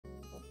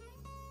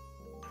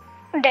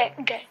Dang,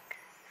 dang.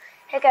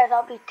 Hey guys,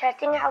 I'll be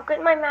testing how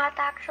good my math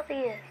actually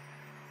is.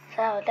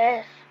 So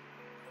this.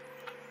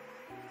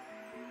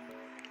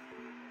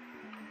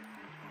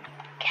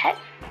 Okay.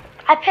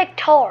 I picked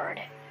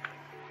hard.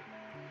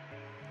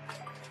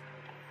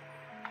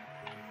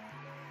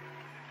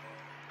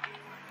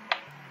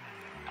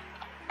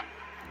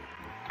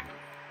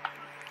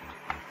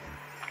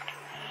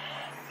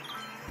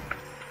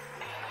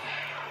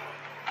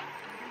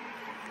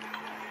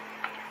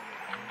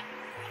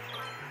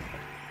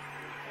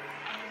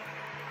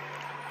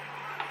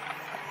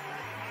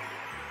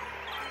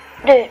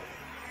 Dude.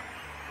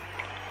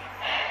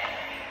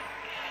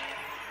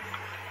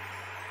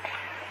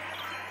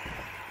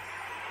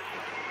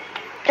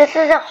 This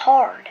isn't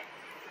hard.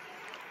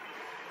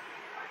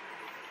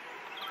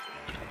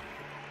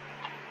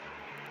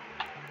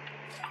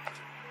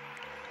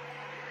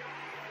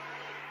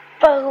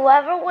 But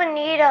whoever would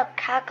need a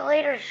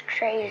calculator is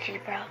crazy,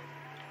 bro.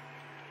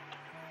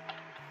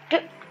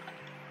 Dude.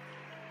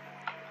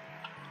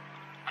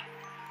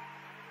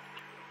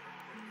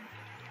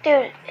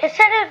 Dude, it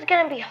said it was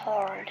gonna be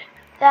hard.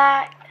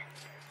 That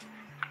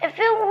if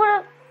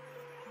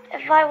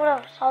I would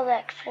have saw the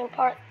extreme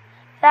part,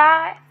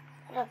 that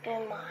would have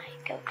been my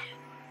go-to.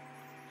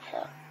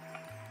 So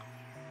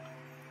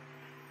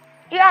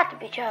you have to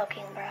be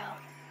joking, bro.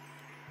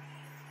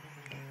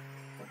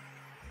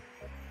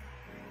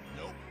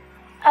 Nope.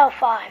 Oh,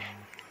 5.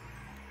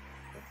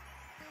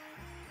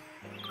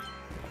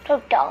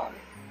 So dumb.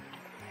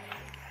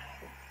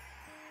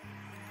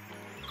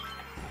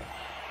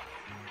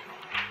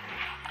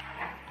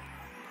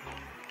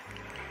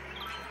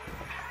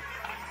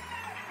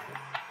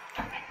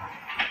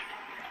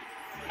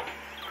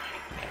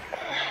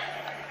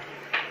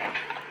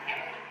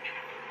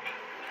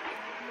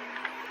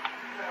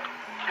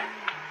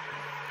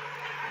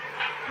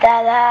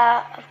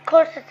 That of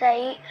course it's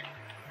 8.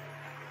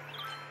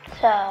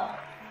 So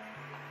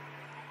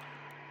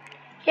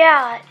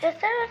yeah, it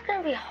said it was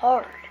gonna be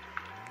hard.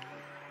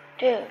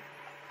 Dude.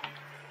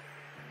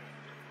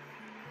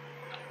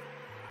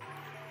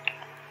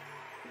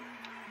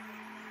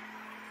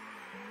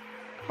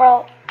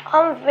 Bro,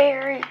 I'm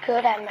very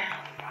good at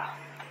math, bro.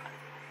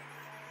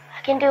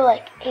 I can do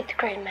like 8th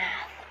grade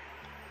math.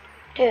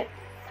 Dude.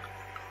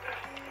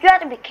 You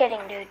have to be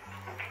kidding, dude.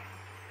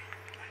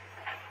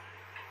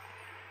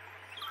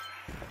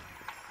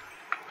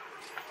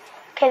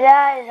 Okay,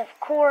 that is of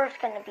course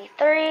gonna be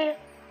 3.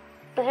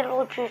 Big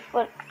little juice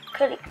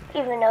could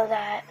even know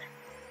that.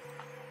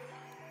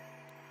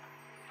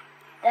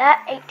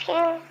 That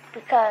 18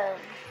 because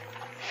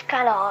it's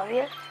kind of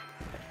obvious.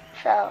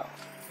 So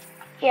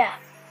yeah.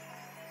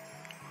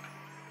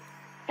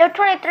 No,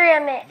 23. I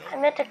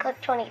meant to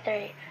click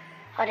 23.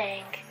 Oh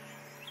dang.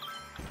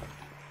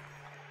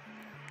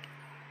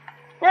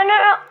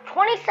 No.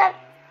 27.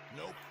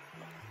 Nope.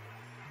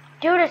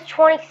 Dude, it's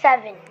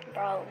 27,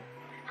 bro.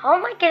 How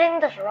am I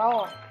getting this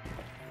wrong?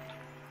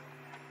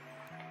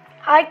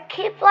 I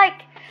keep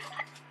like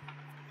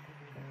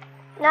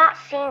not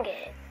seeing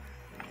it.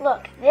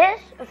 Look,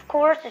 this of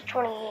course is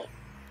 28.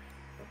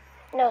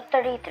 No,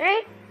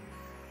 33.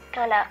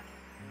 Kinda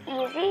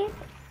easy.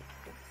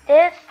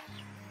 This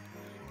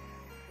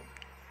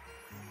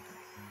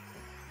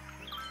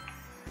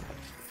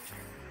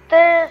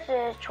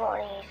is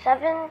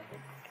 27.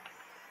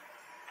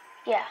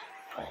 Yeah,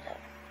 27.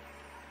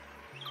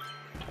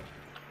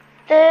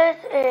 This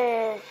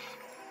is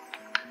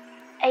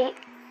 8.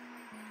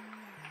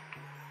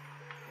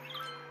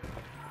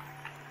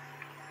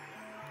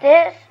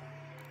 This,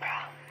 bro,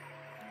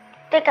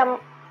 this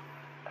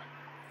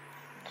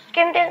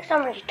game thinks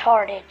I'm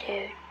retarded,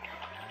 dude.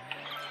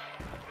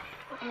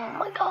 Oh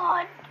my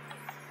god.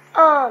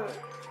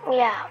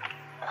 Yeah.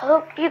 I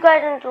hope you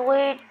guys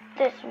enjoyed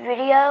this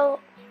video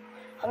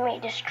of me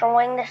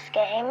destroying this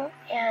game,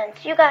 and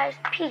see you guys.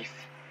 Peace.